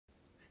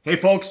Hey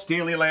folks,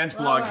 Daily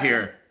Landsblog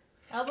here.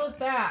 Elbows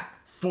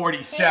back.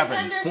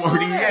 47, 48.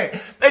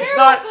 Shoulders. It's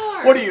not,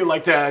 what are you,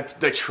 like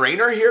the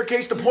trainer here,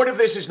 Case? The point of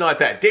this is not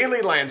that. Daily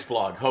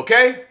Landsblog,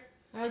 okay?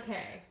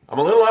 Okay. I'm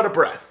a little out of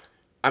breath.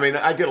 I mean,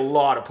 I did a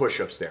lot of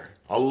push-ups there.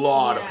 A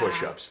lot of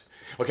push-ups.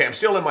 Okay, I'm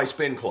still in my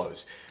spin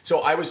clothes.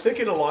 So I was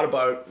thinking a lot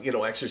about,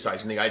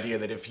 exercise and the idea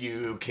that if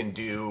you can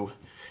do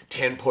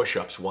 10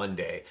 push-ups one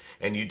day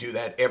and you do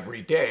that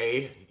every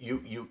day,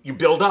 you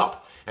build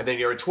up. And then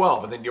you're at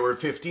 12, and then you're at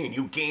 15.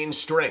 You gain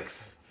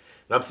strength.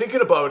 And I'm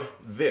thinking about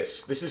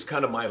this. This is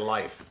kind of my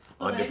life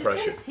on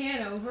depression. I just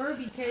pan over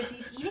because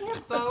he's eating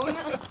a bone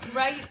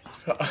right.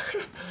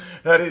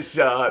 That is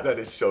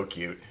so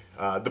cute.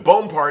 The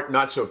bone part,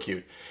 not so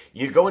cute.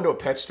 You go into a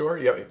pet store.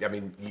 I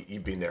mean,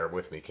 you've been there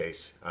with me,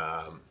 Case.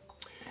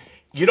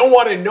 You don't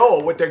want to know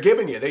what they're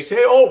giving you. They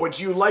say, "Oh, would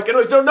you like it?"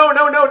 No, no,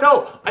 no, no,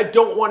 no. I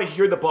don't want to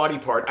hear the body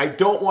part. I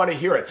don't want to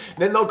hear it.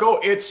 Then they'll go,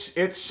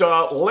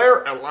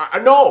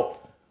 no.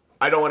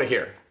 I don't want to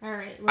hear. All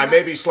right. I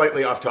may be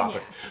slightly off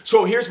topic. Yeah.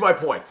 So here's my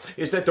point,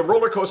 is that the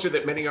roller coaster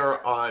that many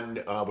are on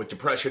with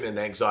depression and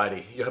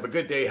anxiety, you have a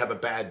good day, have a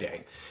bad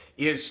day,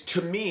 is,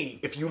 to me,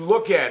 if you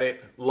look at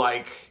it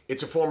like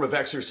it's a form of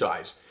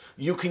exercise,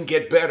 you can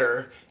get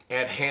better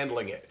at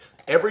handling it.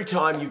 Every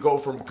time you go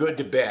from good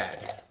to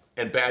bad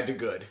and bad to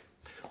good,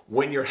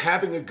 when you're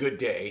having a good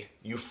day,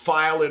 you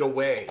file it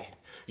away.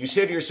 You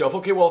say to yourself,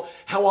 okay, well,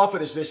 how often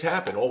has this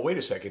happened? Oh, wait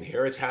a second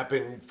here. It's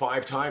happened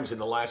 5 times in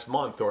the last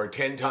month or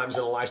 10 times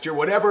in the last year,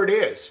 whatever it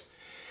is.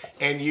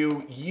 And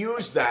you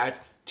use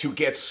that to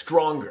get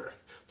stronger.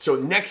 So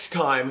next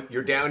time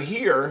you're down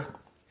here,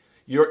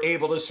 you're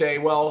able to say,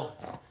 well,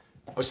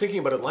 I was thinking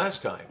about it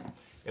last time.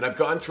 And I've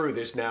gone through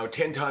this now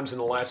 10 times in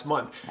the last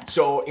month.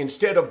 So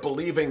instead of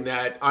believing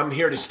that I'm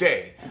here to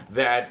stay,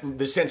 that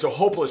the sense of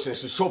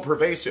hopelessness is so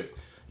pervasive,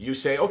 you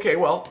say, okay,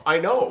 well, I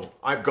know.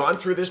 I've gone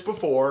through this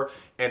before,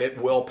 and it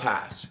will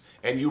pass.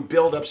 And you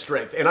build up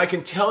strength. And I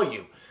can tell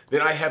you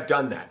that I have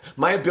done that.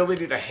 My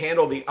ability to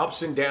handle the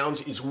ups and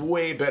downs is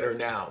way better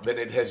now than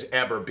it has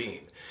ever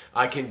been.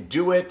 I can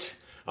do it.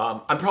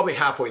 I'm probably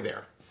halfway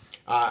there.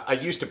 I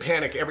used to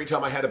panic every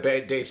time I had a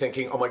bad day,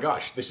 thinking, oh my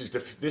gosh, this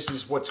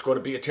is what's going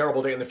to be a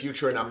terrible day in the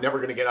future, and I'm never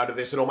going to get out of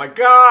this, and oh my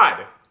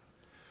God.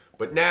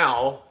 But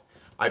now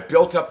I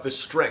built up the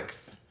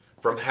strength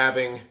from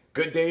having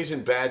good days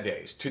and bad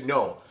days to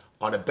know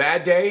on a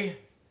bad day,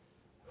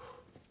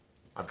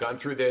 I've gone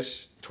through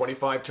this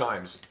 25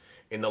 times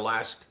in the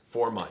last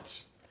 4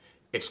 months.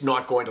 It's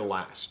not going to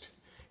last.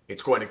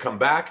 It's going to come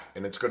back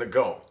and it's going to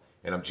go.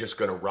 And I'm just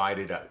going to ride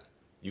it out.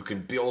 You can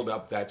build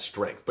up that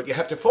strength. But you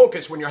have to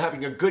focus when you're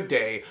having a good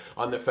day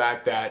on the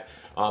fact that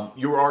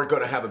you are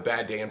going to have a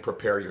bad day and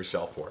prepare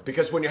yourself for it.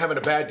 Because when you're having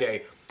a bad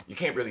day, you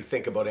can't really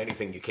think about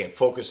anything. You can't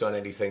focus on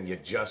anything. You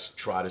just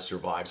try to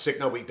survive.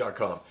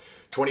 SickNotWeak.com.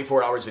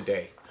 24 hours a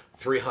day,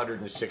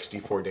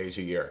 364 days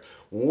a year.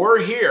 We're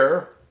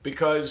here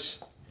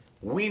because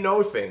we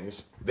know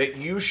things that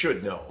you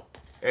should know.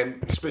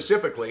 And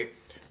specifically,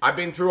 I've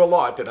been through a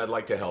lot that I'd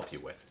like to help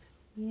you with.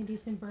 You gonna do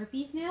some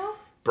burpees now?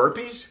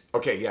 Burpees?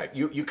 Okay, yeah,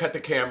 you cut the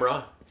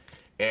camera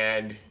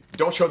and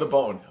don't show the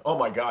bone. Oh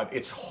my God,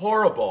 it's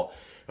horrible.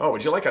 Oh,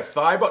 would you like a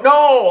thigh bone?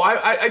 No,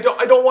 I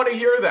don't want to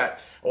hear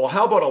that. Well,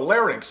 how about a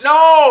larynx?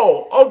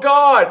 No! Oh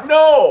God,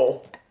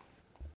 no!